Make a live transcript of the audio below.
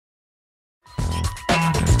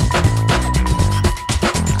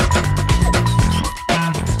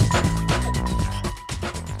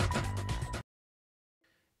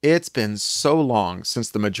It's been so long since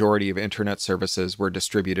the majority of internet services were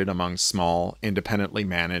distributed among small, independently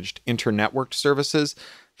managed, internetworked services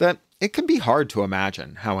that it can be hard to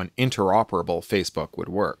imagine how an interoperable Facebook would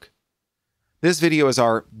work. This video is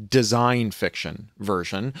our design fiction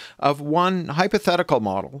version of one hypothetical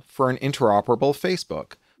model for an interoperable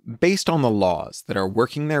Facebook, based on the laws that are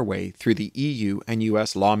working their way through the EU and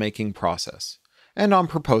US lawmaking process, and on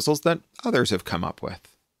proposals that others have come up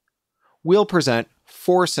with. We'll present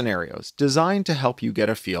 4 scenarios designed to help you get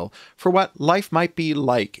a feel for what life might be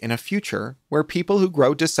like in a future where people who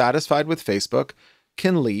grow dissatisfied with Facebook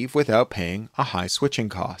can leave without paying a high switching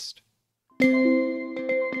cost.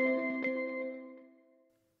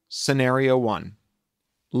 Scenario 1.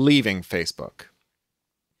 Leaving Facebook.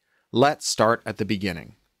 Let's start at the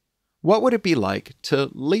beginning. What would it be like to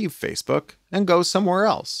leave Facebook and go somewhere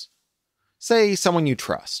else? Say someone you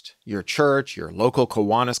trust, your church, your local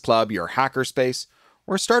Kiwanis club, your hackerspace,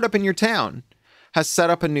 or startup in your town, has set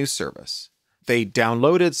up a new service. They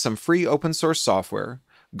downloaded some free open source software,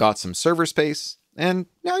 got some server space, and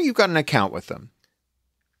now you've got an account with them.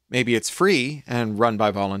 Maybe it's free and run by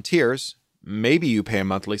volunteers, maybe you pay a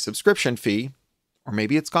monthly subscription fee, or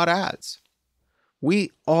maybe it's got ads. We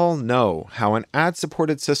all know how an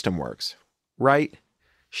ad-supported system works, right?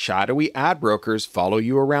 Shadowy ad brokers follow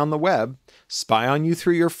you around the web, spy on you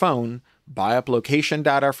through your phone, buy up location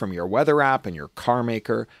data from your weather app and your car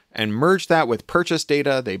maker, and merge that with purchase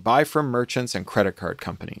data they buy from merchants and credit card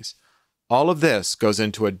companies. All of this goes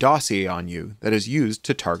into a dossier on you that is used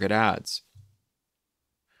to target ads.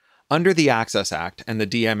 Under the Access Act and the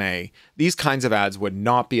DMA, these kinds of ads would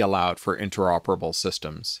not be allowed for interoperable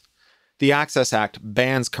systems. The Access Act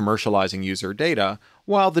bans commercializing user data,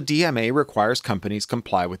 while the DMA requires companies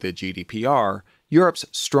comply with the GDPR, Europe's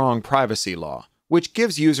strong privacy law, which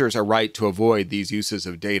gives users a right to avoid these uses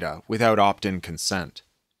of data without opt-in consent.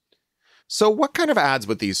 So what kind of ads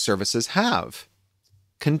would these services have?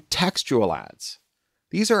 Contextual ads.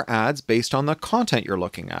 These are ads based on the content you're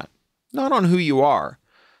looking at, not on who you are.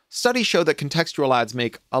 Studies show that contextual ads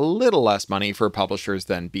make a little less money for publishers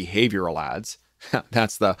than behavioral ads.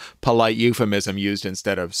 That's the polite euphemism used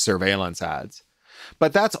instead of surveillance ads.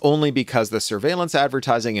 But that's only because the surveillance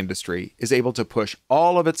advertising industry is able to push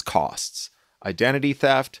all of its costs, identity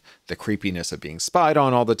theft, the creepiness of being spied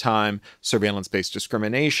on all the time, surveillance-based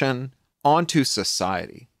discrimination, onto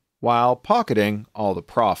society, while pocketing all the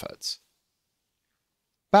profits.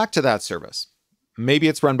 Back to that service. Maybe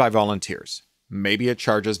it's run by volunteers. Maybe it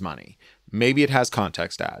charges money. Maybe it has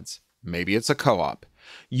context ads. Maybe it's a co-op.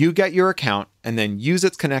 You get your account and then use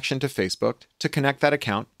its connection to Facebook to connect that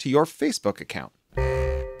account to your Facebook account.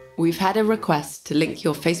 We've had a request to link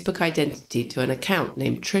your Facebook identity to an account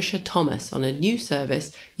named Trisha Thomas on a new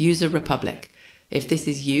service, User Republic. If this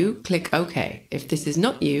is you, click OK. If this is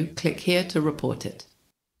not you, click here to report it.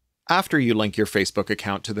 After you link your Facebook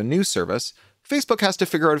account to the new service, Facebook has to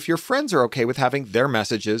figure out if your friends are okay with having their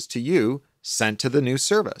messages to you sent to the new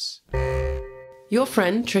service. Your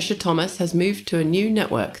friend Trisha Thomas has moved to a new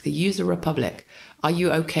network, the User Republic. Are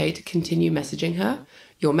you okay to continue messaging her?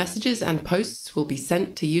 Your messages and posts will be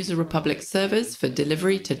sent to User Republic servers for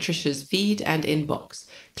delivery to Trisha's feed and inbox.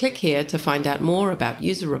 Click here to find out more about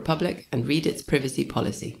User Republic and read its privacy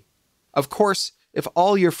policy. Of course, if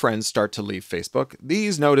all your friends start to leave Facebook,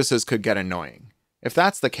 these notices could get annoying. If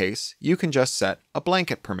that's the case, you can just set a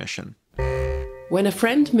blanket permission. When a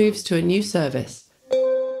friend moves to a new service,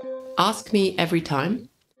 ask me every time,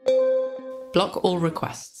 block all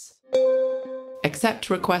requests, accept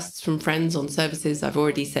requests from friends on services I've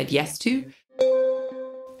already said yes to,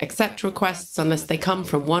 accept requests unless they come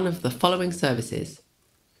from one of the following services.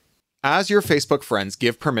 As your Facebook friends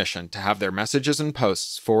give permission to have their messages and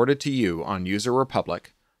posts forwarded to you on User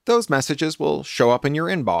Republic, those messages will show up in your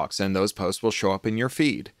inbox and those posts will show up in your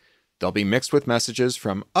feed. They'll be mixed with messages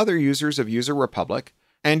from other users of User Republic,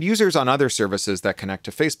 and users on other services that connect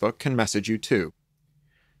to Facebook can message you too.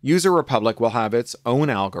 User Republic will have its own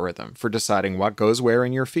algorithm for deciding what goes where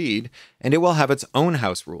in your feed, and it will have its own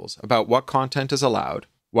house rules about what content is allowed,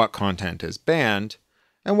 what content is banned,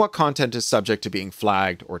 and what content is subject to being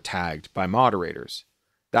flagged or tagged by moderators.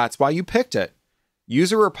 That's why you picked it.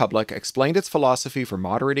 User Republic explained its philosophy for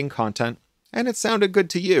moderating content, and it sounded good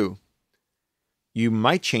to you. You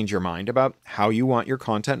might change your mind about how you want your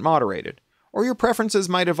content moderated, or your preferences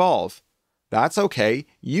might evolve. That's okay.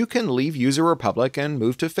 You can leave User Republic and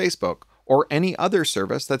move to Facebook, or any other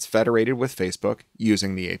service that's federated with Facebook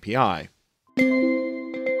using the API.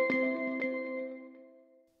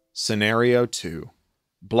 Scenario 2.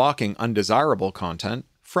 Blocking undesirable content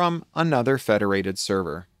from another federated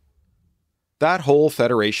server. That whole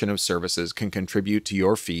federation of services can contribute to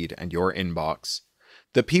your feed and your inbox.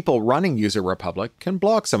 The people running User Republic can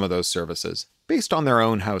block some of those services based on their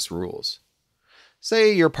own house rules.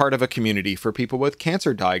 Say you're part of a community for people with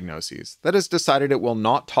cancer diagnoses that has decided it will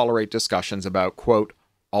not tolerate discussions about, quote,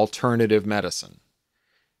 alternative medicine.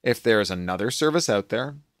 If there's another service out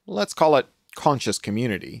there, let's call it Conscious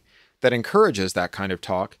Community, that encourages that kind of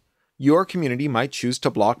talk, your community might choose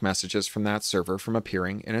to block messages from that server from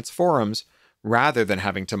appearing in its forums, rather than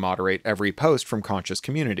having to moderate every post from Conscious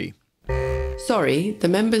Community. Sorry, the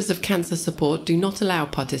members of Cancer Support do not allow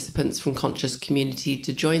participants from Conscious Community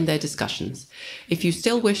to join their discussions. If you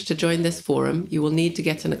still wish to join this forum, you will need to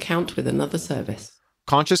get an account with another service.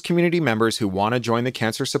 Conscious Community members who want to join the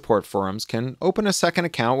Cancer Support forums can open a second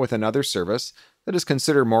account with another service that is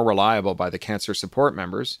considered more reliable by the Cancer Support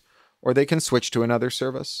members, or they can switch to another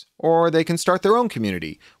service, or they can start their own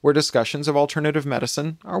community where discussions of alternative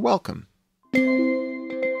medicine are welcome.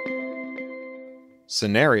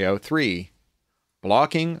 Scenario 3.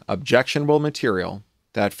 Blocking objectionable material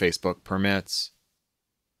that Facebook permits.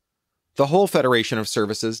 The whole federation of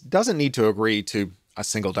services doesn't need to agree to a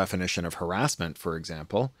single definition of harassment, for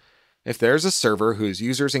example. If there's a server whose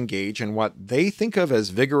users engage in what they think of as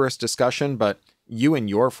vigorous discussion, but you and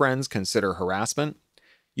your friends consider harassment,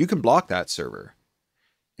 you can block that server.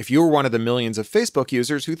 If you were one of the millions of Facebook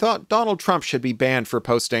users who thought Donald Trump should be banned for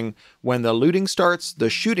posting, "When the looting starts, the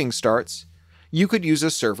shooting starts," you could use a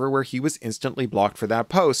server where he was instantly blocked for that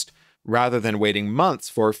post, rather than waiting months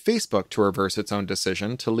for Facebook to reverse its own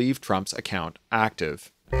decision to leave Trump's account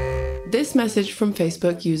active. This message from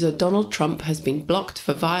Facebook user Donald Trump has been blocked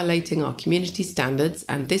for violating our community standards,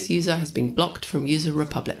 and this user has been blocked from User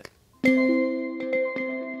Republic.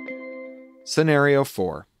 Scenario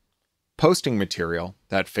 4. Posting material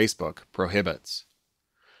that Facebook prohibits.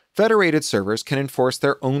 Federated servers can enforce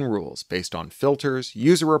their own rules based on filters,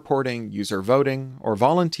 user reporting, user voting, or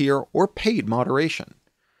volunteer or paid moderation.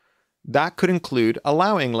 That could include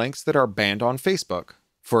allowing links that are banned on Facebook.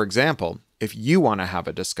 For example, if you want to have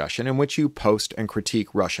a discussion in which you post and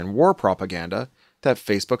critique Russian war propaganda that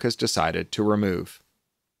Facebook has decided to remove.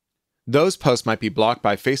 Those posts might be blocked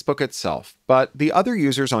by Facebook itself, but the other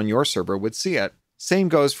users on your server would see it. Same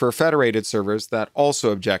goes for federated servers that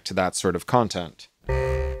also object to that sort of content.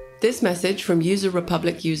 This message from User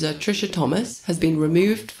Republic user Trisha Thomas has been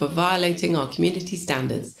removed for violating our community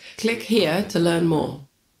standards. Click here to learn more.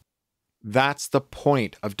 That's the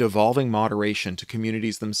point of devolving moderation to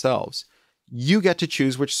communities themselves. You get to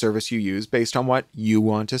choose which service you use based on what you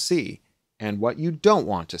want to see and what you don't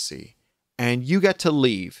want to see. And you get to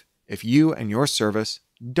leave if you and your service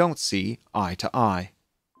don't see eye to eye.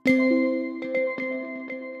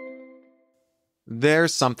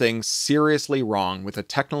 There's something seriously wrong with a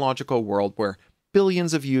technological world where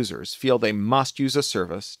billions of users feel they must use a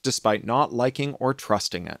service despite not liking or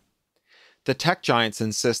trusting it. The tech giants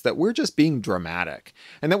insist that we're just being dramatic,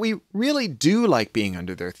 and that we really do like being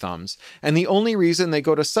under their thumbs, and the only reason they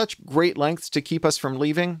go to such great lengths to keep us from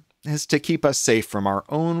leaving is to keep us safe from our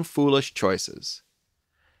own foolish choices.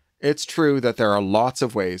 It's true that there are lots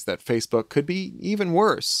of ways that Facebook could be even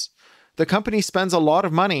worse. The company spends a lot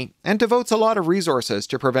of money and devotes a lot of resources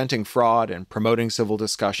to preventing fraud and promoting civil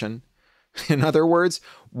discussion. In other words,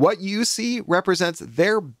 what you see represents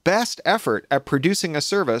their best effort at producing a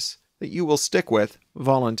service that you will stick with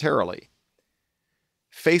voluntarily.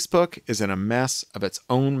 Facebook is in a mess of its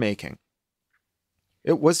own making.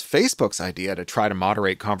 It was Facebook's idea to try to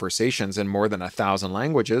moderate conversations in more than 1,000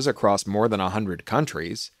 languages across more than 100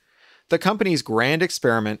 countries. The company's grand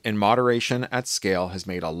experiment in moderation at scale has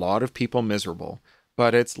made a lot of people miserable,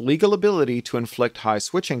 but its legal ability to inflict high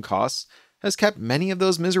switching costs has kept many of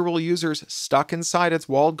those miserable users stuck inside its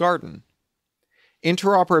walled garden.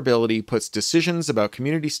 Interoperability puts decisions about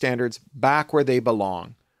community standards back where they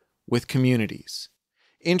belong, with communities.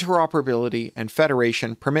 Interoperability and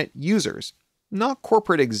federation permit users, not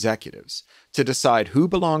corporate executives, to decide who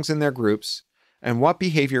belongs in their groups and what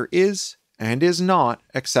behavior is and is not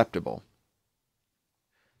acceptable.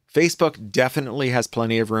 Facebook definitely has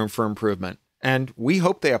plenty of room for improvement, and we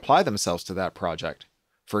hope they apply themselves to that project.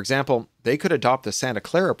 For example, they could adopt the Santa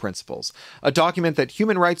Clara Principles, a document that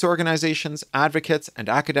human rights organizations, advocates, and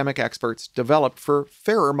academic experts developed for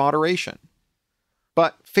fairer moderation.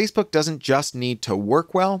 But Facebook doesn't just need to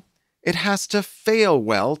work well, it has to fail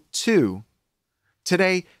well, too.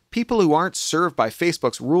 Today, people who aren't served by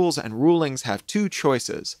Facebook's rules and rulings have two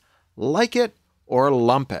choices: like it or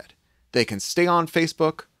lump it. They can stay on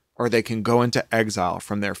Facebook, or they can go into exile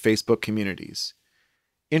from their Facebook communities.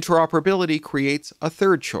 Interoperability creates a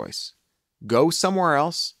third choice: go somewhere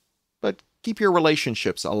else, but keep your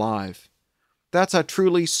relationships alive. That's a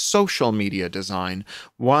truly social media design,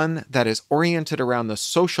 one that is oriented around the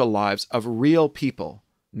social lives of real people,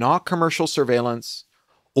 not commercial surveillance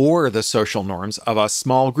or the social norms of a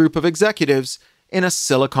small group of executives in a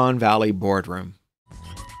Silicon Valley boardroom.